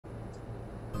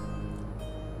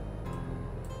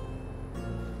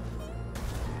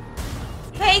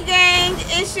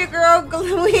It's your girl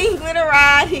Queen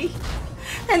Glitterotti,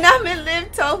 and I'm in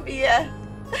LiveTopia.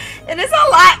 And it's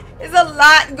a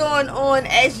lot going on,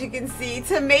 as you can see.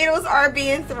 Tomatoes are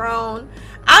being thrown.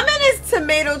 I'm in this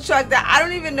tomato truck that I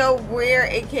don't even know where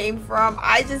it came from.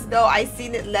 I just know I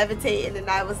seen it levitating and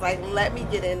I was like, let me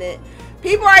get in it.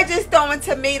 People are just throwing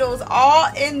tomatoes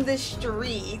all in the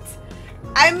street.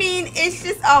 I mean, it's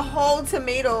just a whole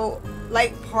tomato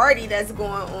like party that's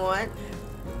going on.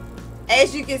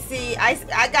 As you can see, I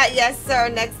got Yes Sir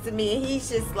next to me, and he's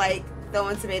just like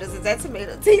throwing tomatoes. Is that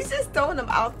tomatoes? He's just throwing them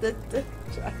out the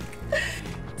truck.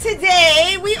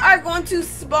 Today we are going to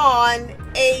spawn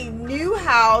a new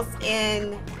house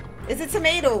in, it's a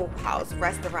tomato house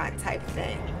restaurant type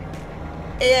thing.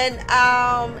 And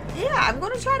yeah, I'm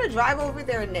gonna try to drive over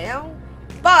there now.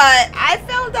 But I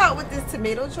found out with this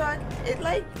tomato truck,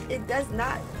 it does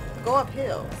not go up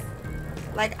hills.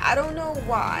 Like, I don't know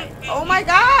why. Oh my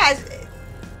gosh.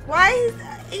 Why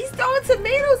he's throwing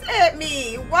tomatoes at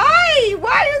me? Why?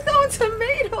 Why are you throwing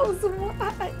tomatoes?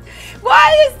 Why?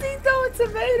 Why is he throwing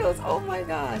tomatoes? Oh my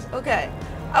gosh. Okay.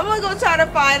 I'm gonna go try to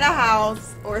find a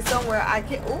house or somewhere I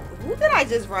can. Oh, who did I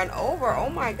just run over? Oh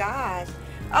my gosh.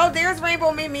 Oh, there's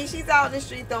Rainbow Mimi. She's out in the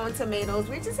street throwing tomatoes.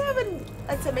 We're just having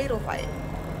a tomato fight.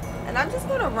 And I'm just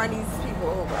gonna run these people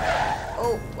over.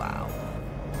 Oh, wow.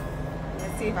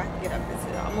 Let's see if I can get up this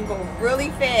hill. I'm gonna go really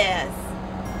fast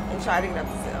and try to get up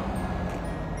this hill.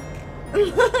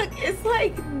 Look, it's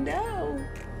like, no.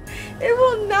 It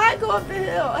will not go up the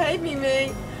hill. Hey,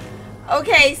 Mimi.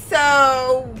 Okay,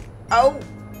 so,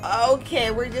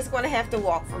 okay, we're just gonna have to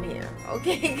walk from here.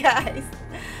 Okay, guys.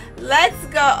 Let's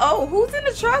go. Oh, who's in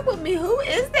the truck with me? Who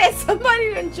is that?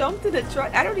 Somebody done jumped in the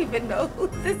truck. I don't even know who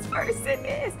this person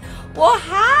is. Well,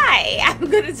 hi. I'm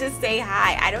gonna just say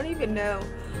hi. I don't even know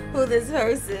who this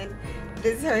person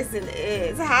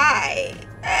is. Hi.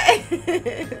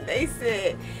 They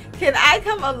said, can I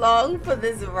come along for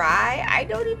this ride? I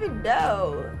don't even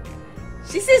know.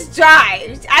 She says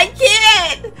drive. I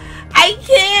can't.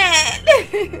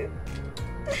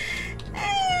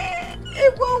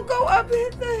 It won't go up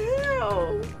the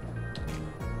hill.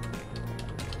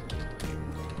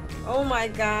 Oh my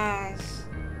gosh.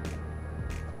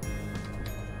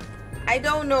 I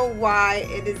don't know why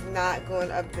it is not going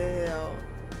up the hill.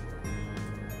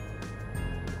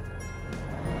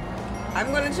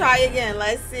 I'm gonna try again.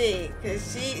 Let's see.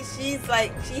 Cause she's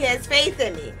like, she has faith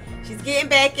in me. She's getting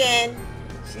back in.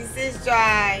 She says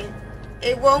drive.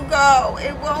 It won't go.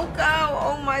 It won't go.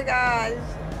 Oh my gosh.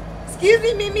 Excuse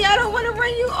me, Mimi, I don't want to run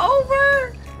you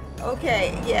over.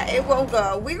 Okay, yeah, it won't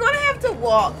go. We're going to have to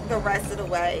walk the rest of the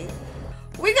way.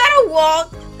 We got to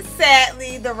walk,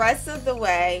 sadly, the rest of the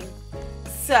way.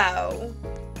 So,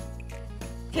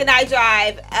 can I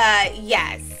drive?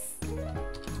 Yes.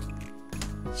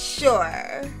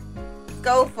 Sure.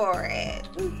 Go for it.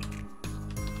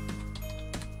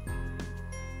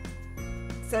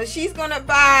 So, she's going to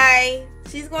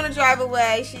drive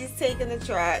away. She's taking the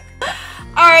truck.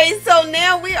 Alright, so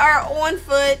now we are on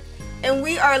foot and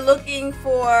we are looking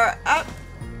for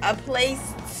a place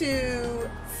to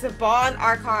spawn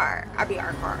our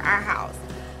house.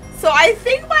 So I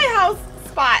think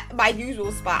my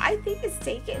usual spot, I think it's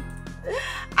taken.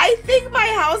 I think my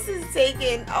house is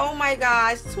taken. Oh my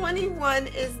gosh, 21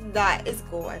 is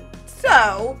gone.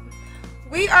 So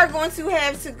we are going to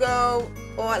have to go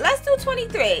on, let's do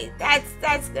 23.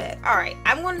 That's good. Alright,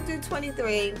 I'm going to do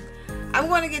 23. I'm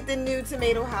going to get the new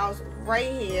tomato house right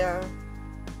here.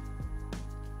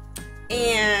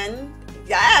 And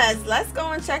yes, let's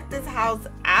go and check this house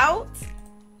out.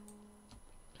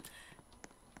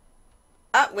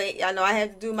 Oh, wait, y'all know I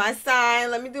have to do my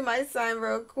sign. Let me do my sign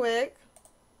real quick.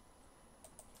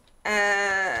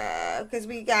 Because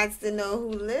we got to know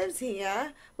who lives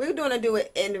here. We're going to do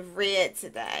it in red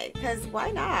today. Because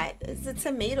why not? It's a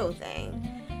tomato thing.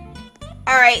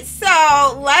 Alright,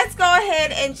 so let's go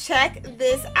ahead and check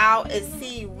this out and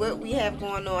see what we have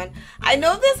going on. I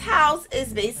know this house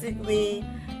is basically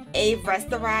a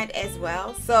restaurant as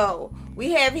well. So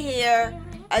we have here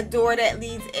a door that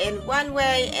leads in one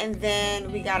way, and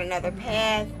then we got another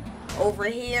path over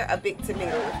here, a big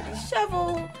tomato with a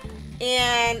shovel,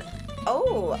 and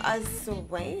oh, a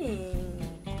swing.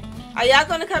 Are y'all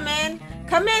gonna come in?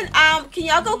 Come in. Can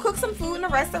y'all go cook some food in the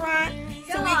restaurant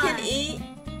so we can eat?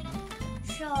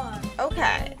 Sure.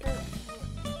 Okay.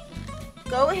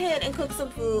 Go ahead and cook some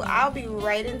food. I'll be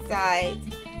right inside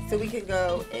so we can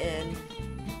go and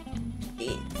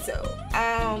eat. So,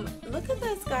 look at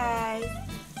this, guys.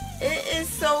 It is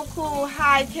so cool.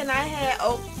 Hi, can I have,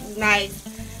 oh, nice.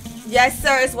 Yes,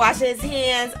 sir. It's washing his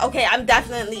hands. Okay, I'm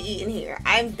definitely eating here.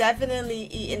 I'm definitely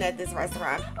eating at this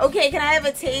restaurant. Okay, can I have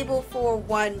a table for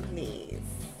one, please?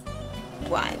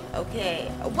 One.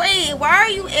 Okay. Wait, why are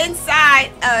you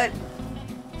inside?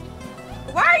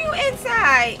 Why are you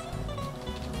inside?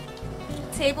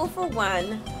 Table for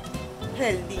one,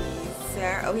 please,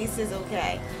 sir. Oh, he says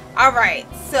okay. All right.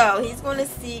 So he's going to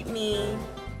seat me.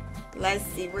 Let's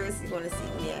see, where is he going to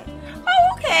seat me at?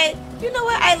 Oh, okay. You know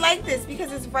what? I like this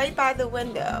because it's right by the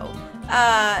window.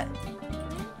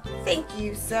 Thank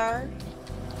you, sir.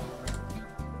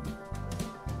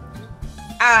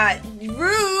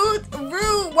 Rude.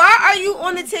 Why are you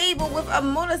on the table with a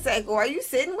motorcycle? Are you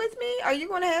sitting with me? Are you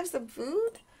going to have some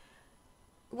food?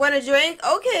 Want a drink?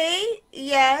 Okay.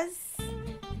 Yes.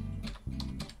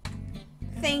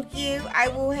 Thank you. I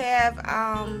will have,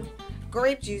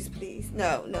 grape juice, please.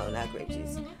 No, not grape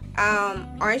juice.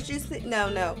 Orange juice, please.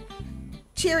 No.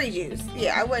 Cherry juice.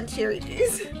 Yeah, I want cherry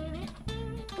juice.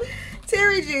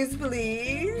 Cherry juice,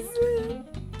 please.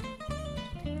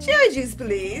 Cherry juice,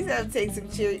 please. I'll take some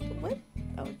cherry. What?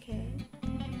 Okay.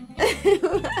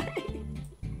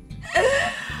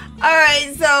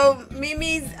 Alright, so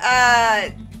Mimi's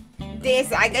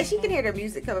dancing. I guess you can hear the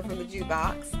music coming from the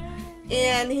jukebox.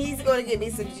 And he's going to give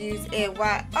me some juice. And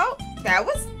why? Oh, that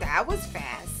was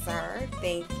fast, sir.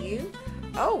 Thank you.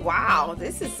 Oh, wow.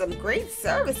 This is some great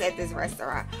service at this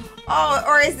restaurant. Oh,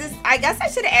 or is this? I guess I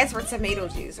should have asked for tomato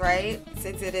juice, right?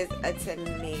 Since it is a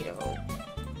tomato.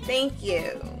 Thank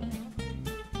you.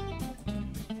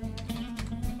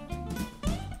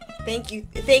 Thank you.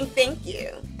 Thank you.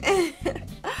 All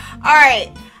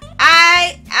right.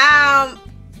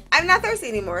 I'm not thirsty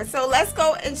anymore. So let's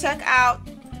go and check out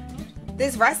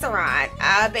this restaurant.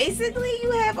 Basically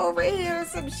you have over here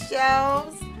some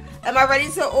shelves. Am I ready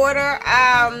to order?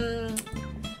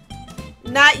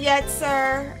 Not yet,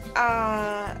 sir.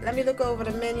 Let me look over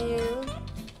the menu.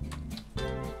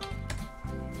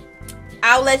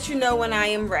 I'll let you know when I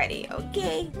am ready.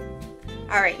 Okay.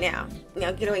 All right, now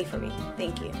get away from me.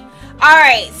 Thank you. All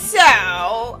right, so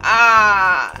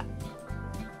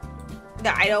no,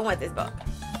 I don't want this book.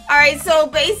 All right, so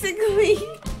basically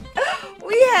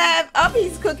we have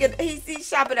he's cooking, he's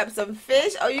chopping up some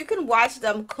fish. Oh, you can watch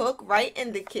them cook right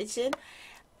in the kitchen.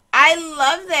 I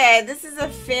love that. This is a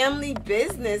family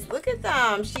business. Look at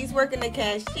them. She's working the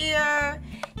cashier.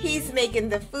 He's making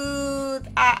the food.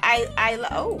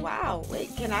 Oh wow.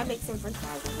 Wait, can I make some french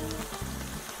fries?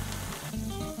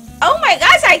 Oh my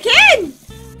gosh, I can.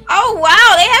 Oh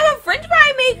wow, they have a french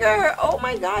fry maker. Oh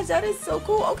my gosh, that is so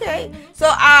cool. Okay.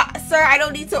 So sir, I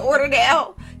don't need to order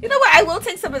now. You know what? I will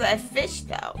take some of that fish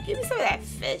though. Give me some of that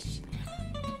fish.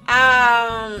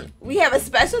 We have a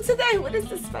special today. What is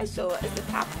the special? Is it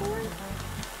popcorn?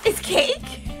 It's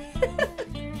cake?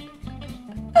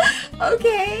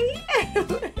 Okay. I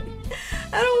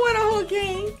don't want a whole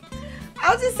cake.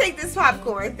 I'll just take this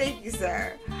popcorn. Thank you,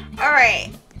 sir. All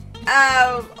right.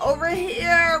 Over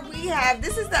here we have,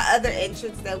 this is the other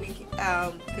entrance that we could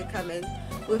come in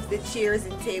with the chairs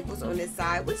and tables on this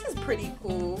side, which is pretty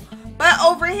cool. But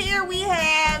over here we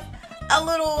have a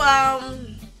little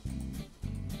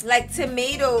like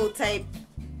tomato type.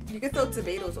 You can throw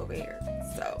tomatoes over here.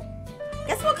 So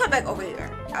guess we'll come back over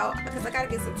here because I gotta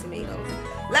get some tomatoes.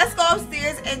 Let's go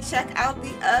upstairs and check out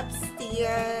the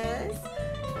upstairs.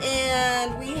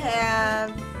 And we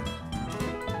have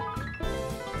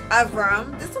a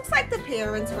room. This looks like the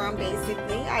parents' room,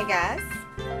 basically, I guess.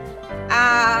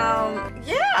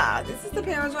 Yeah, this is the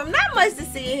parents' room. Not much to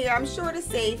see here. I'm sure the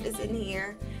safe is in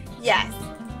here. Yes.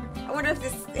 I wonder if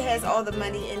this has all the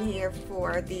money in here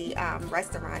for the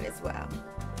restaurant as well.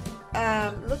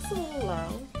 Looks a little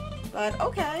low, but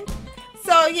okay.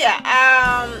 So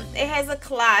yeah, it has a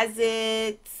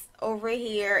closet over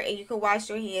here, and you can wash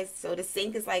your hands. So the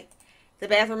sink is like, the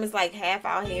bathroom is like half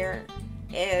out here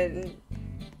and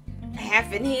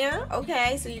half in here.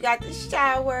 Okay, so you got the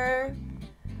shower.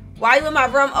 Why are you in my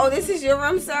room? Oh, this is your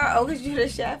room, sir? Oh, because you're the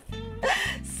chef?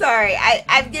 Sorry,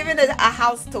 I've given a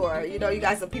house tour. You know, you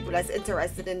got some people that's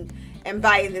interested in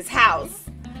buying this house.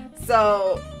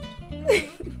 So,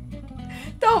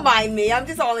 don't mind me. I'm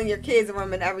just all in your kids'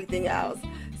 room and everything else.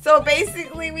 So,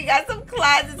 basically, we got some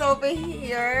closets over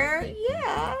here.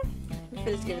 Yeah. Let me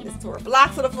finish giving this tour.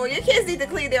 Blocks on the floor. Your kids need to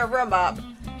clean their room up.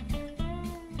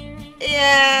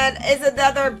 And it's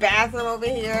another bathroom over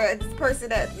here. This person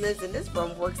that lives in this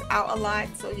room works out a lot.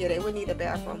 So, yeah, they would need a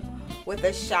bathroom with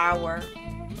a shower.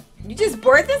 You just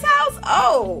bought this house?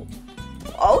 Oh,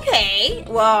 okay.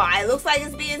 Well, it looks like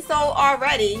it's being sold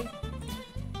already.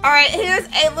 All right, here's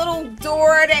a little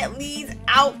door that leads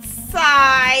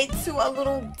outside to a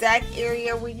little deck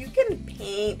area where you can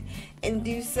paint and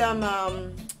do some,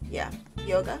 yeah,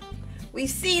 yoga. We've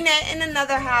seen it in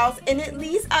another house, and it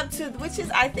leads up to, which is,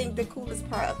 I think, the coolest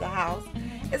part of the house.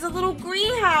 It's a little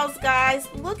greenhouse, guys.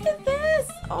 Look at this.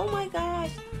 Oh my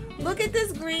gosh. Look at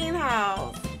this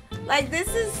greenhouse. Like, this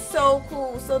is so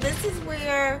cool. So this is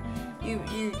where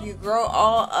you grow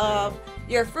all of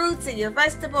your fruits and your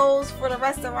vegetables for the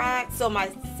restaurant. So my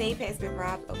safe has been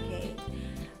robbed. Okay.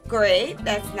 Great.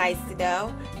 That's nice to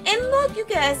know. And look, you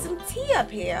can have some tea up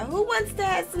here. Who wants to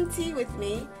have some tea with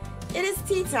me? It is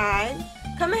tea time.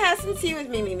 Come and have some tea with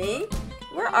me, Mimi.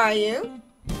 Where are you?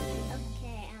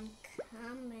 Okay, I'm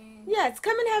coming. Yes,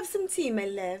 come and have some tea, my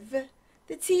love.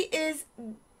 The tea is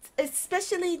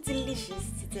especially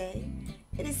delicious today.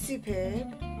 It is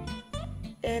superb.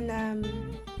 And,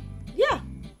 yeah.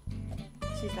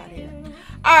 She's not here.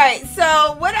 Alright,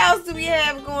 so what else do we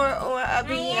have going on up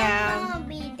here? I am gonna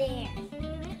be there.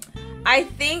 I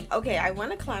think, okay, I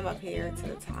want to climb up here to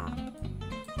the top.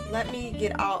 Let me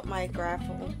get out my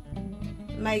grapple.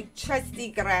 My trusty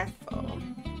grapple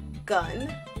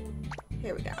gun.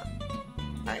 Here we go.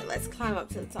 Alright, let's climb up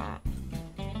to the top.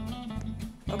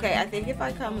 Okay, I think if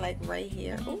I come like right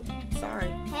here. Oh, sorry.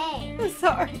 Hey.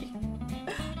 Sorry.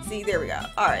 See, there we go.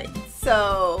 Alright,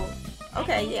 so,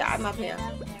 okay, yeah, I'm up here.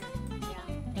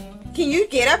 Can you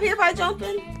get up here by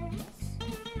jumping?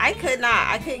 I could not.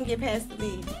 I couldn't get past the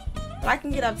lead. But I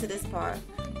can get up to this part.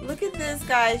 Look at this,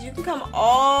 guys. You can come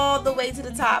all the way to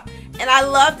the top. And I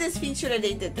love this feature that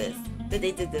they did this. That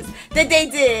they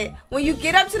did. When you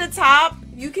get up to the top,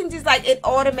 you can just like, it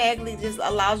automatically just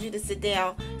allows you to sit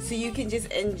down so you can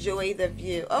just enjoy the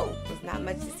view. Oh, there's not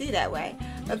much to see that way.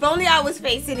 If only I was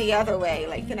facing the other way.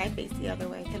 Like, can I face the other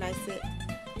way? Can I sit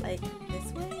like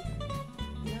this way?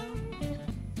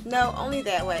 No, only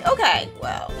that way. Okay,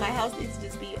 well, my house needs to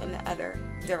just be in the other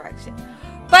direction.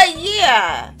 But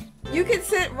yeah, you can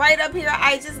sit right up here.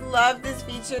 I just love this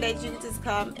feature that you just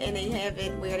come and they have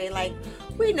it where they like,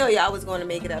 we know y'all was going to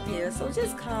make it up here. So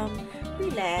just come,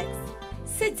 relax,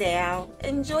 sit down,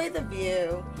 enjoy the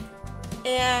view,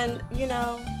 and, you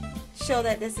know, show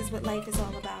that this is what life is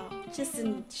all about. Just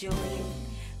enjoying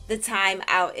the time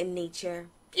out in nature.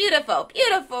 Beautiful,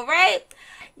 beautiful, right?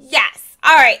 Yes.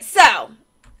 All right, so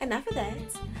enough of that.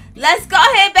 Let's go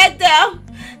ahead back down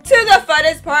to the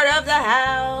funnest part of the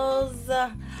house.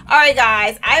 All right,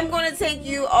 guys, I'm going to take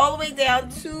you all the way down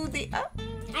to the...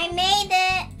 I made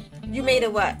it. You made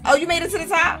it what? Oh, you made it to the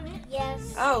top?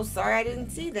 Yes. Oh, sorry, I didn't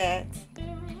see that.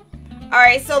 All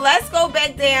right, so let's go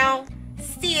back down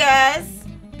stairs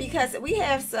because we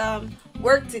have some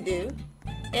work to do.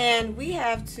 And we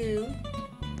have to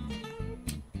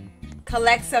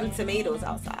collect some tomatoes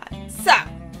outside. So,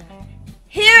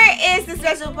 here is the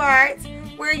special part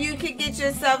where you can get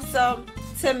yourself some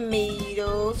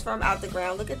tomatoes from out the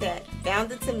ground. Look at that. Found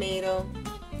the tomato.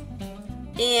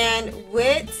 And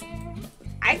with,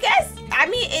 I guess, I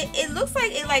mean, it looks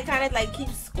like it like kind of like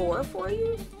keeps score for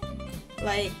you.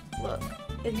 Like, look,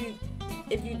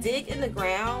 if you dig in the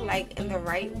ground like in the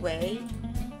right way.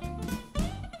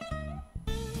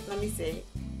 Let me see.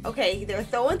 Okay, they're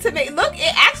throwing tomatoes. Look,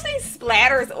 it actually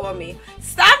splatters on me.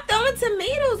 Stop throwing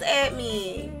tomatoes at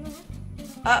me.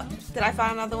 Oh, did I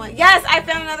find another one? Yes, I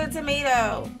found another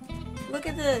tomato. Look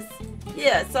at this.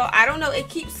 Yeah, so I don't know. It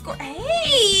keeps score.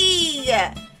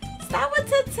 Hey! Stop with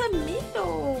the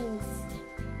tomatoes.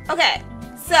 Okay,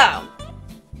 so.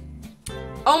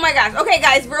 Oh my gosh. Okay,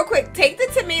 guys, real quick. Take the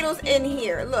tomatoes in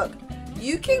here. Look,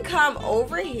 you can come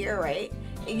over here, right?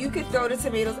 And you can throw the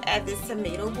tomatoes at this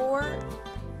tomato board.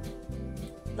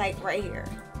 Like right here.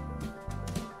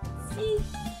 See?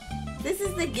 This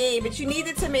is the game, but you need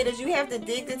the tomatoes. You have to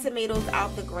dig the tomatoes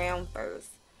out the ground first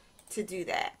to do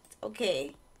that.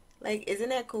 Okay. Like, isn't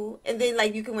that cool? And then,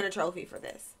 like, you can win a trophy for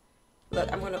this. Look,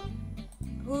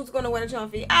 who's gonna win a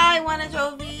trophy? I won a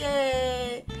trophy,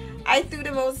 yay! I threw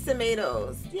the most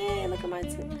tomatoes. Yay, look at my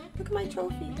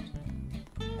trophy.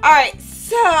 Alright,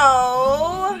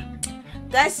 so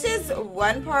that's just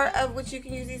one part of what you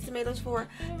can use these tomatoes for.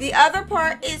 The other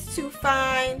part is to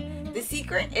find the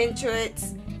secret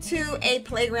entrance to a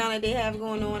playground that they have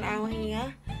going on out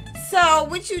here. So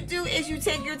what you do is you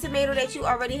take your tomato that you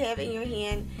already have in your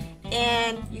hand,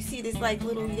 and you see this like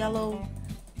little yellow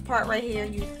part right here.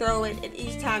 You throw it, and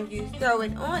each time you throw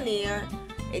it on there,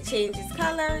 it changes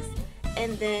colors,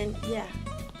 and then yeah,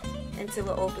 until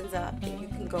it opens up, and you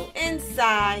can go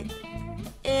inside.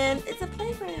 And it's a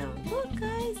playground. Look,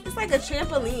 guys. It's like a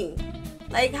trampoline.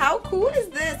 Like, how cool is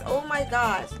this? Oh, my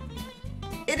gosh.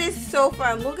 It is so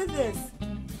fun. Look at this.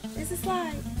 It's a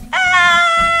slide. Ah!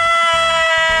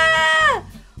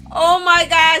 Oh, my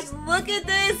gosh. Look at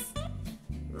this.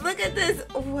 Look at this.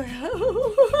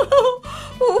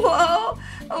 Whoa,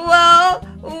 whoa,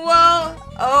 whoa.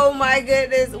 Oh my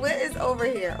goodness. What is over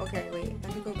here? Okay, wait.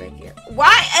 Let me go back here.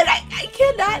 Why? And I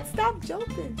cannot stop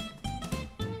jumping.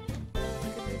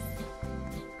 Look at this.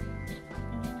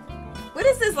 What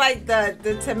is this, like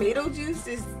the tomato juice?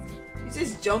 You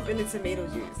just jump into tomato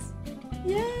juice.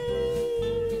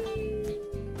 Yay.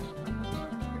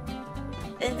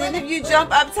 And then if you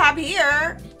jump up top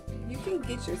here, you can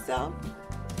get yourself.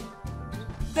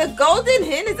 The golden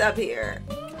hen is up here.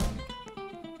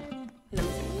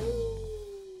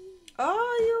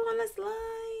 Oh, you want to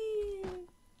slide?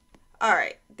 All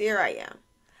right, there I am.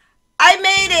 I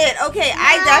made it. Okay,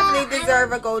 I definitely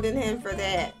deserve a golden hen for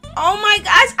that. Oh my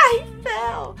gosh, I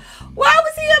fell. Why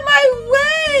was he in my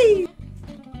way?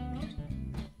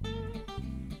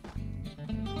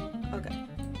 Okay.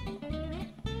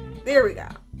 There we go.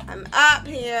 I'm up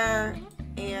here,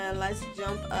 and let's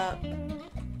jump up.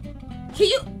 Can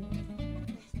you?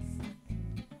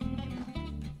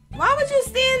 Why would you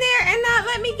stand there and not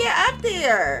let me get up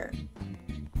there?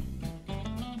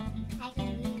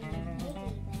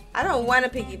 I don't want to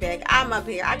piggyback. I'm up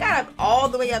here. I got up all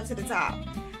the way up to the top.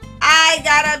 I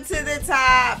got up to the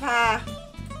top, huh?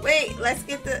 Wait, let's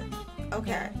get the...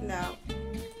 Okay, no. There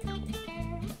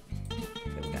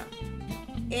we go.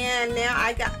 And now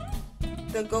I got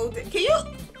the golden... Can you...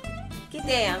 Get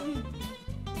down.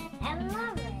 I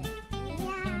love it.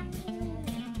 Yeah.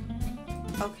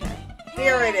 Okay.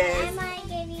 There it is. I might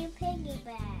give you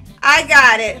piggyback. I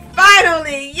got it.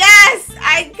 Finally. Yes.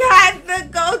 I got the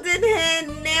golden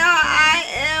hen. Now I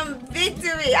am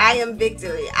victory. I am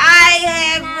victory. I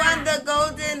have won the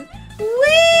golden.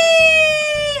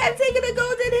 Whee! I'm taking the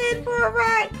golden hen for a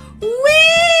ride. Whee!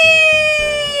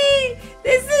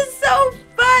 This is so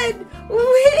fun.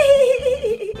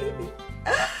 Whee!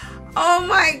 Oh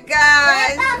my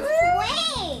gosh. What about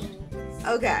swings?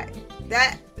 Okay.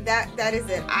 That is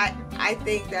it. I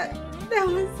think that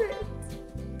was it.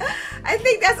 I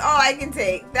think that's all I can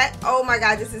take. Oh my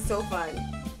god, this is so fun.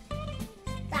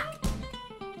 Stop.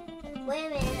 Wait a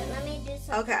minute, let me do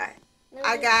something. Okay.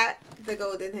 I got the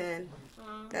golden hen.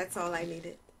 That's all I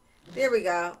needed. There we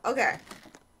go. Okay.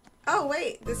 Oh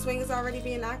wait, the swing is already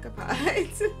being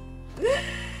occupied.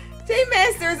 J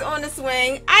Master's on the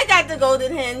swing. I got the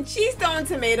golden hen. She's throwing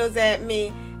tomatoes at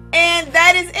me. And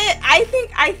that is it. I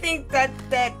think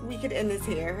that we could end this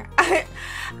here.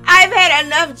 I've had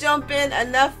enough jumping,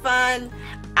 enough fun.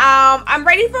 I'm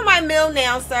ready for my meal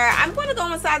now, sir. I'm going to go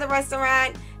inside the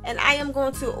restaurant and I am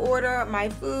going to order my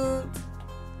food.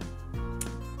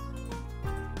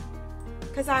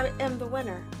 Because I am the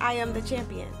winner. I am the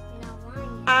champion.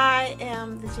 I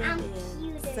am the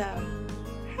champion. So,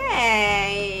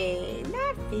 hey,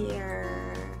 not fair.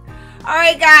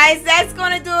 Alright guys, that's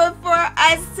going to do it for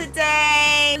us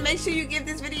today. Make sure you give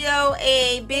this video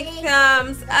a big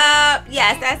thumbs up.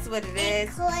 Yes, that's what it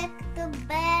is. Click the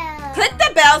bell. Click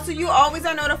the bell so you always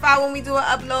are notified when we do an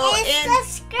upload. And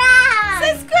subscribe.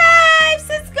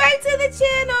 Subscribe to the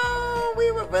channel.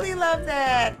 We would really love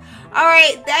that.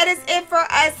 Alright, that is it for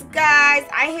us guys.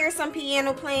 I hear some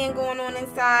piano playing going on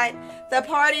inside. The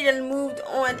party done moved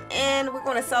on in. We're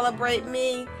going to celebrate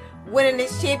me winning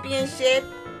this championship.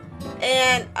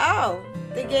 And oh,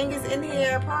 the gang is in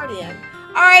here partying.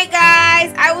 Alright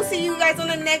guys, I will see you guys on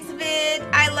the next vid.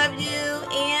 I love you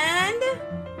and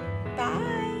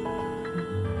bye.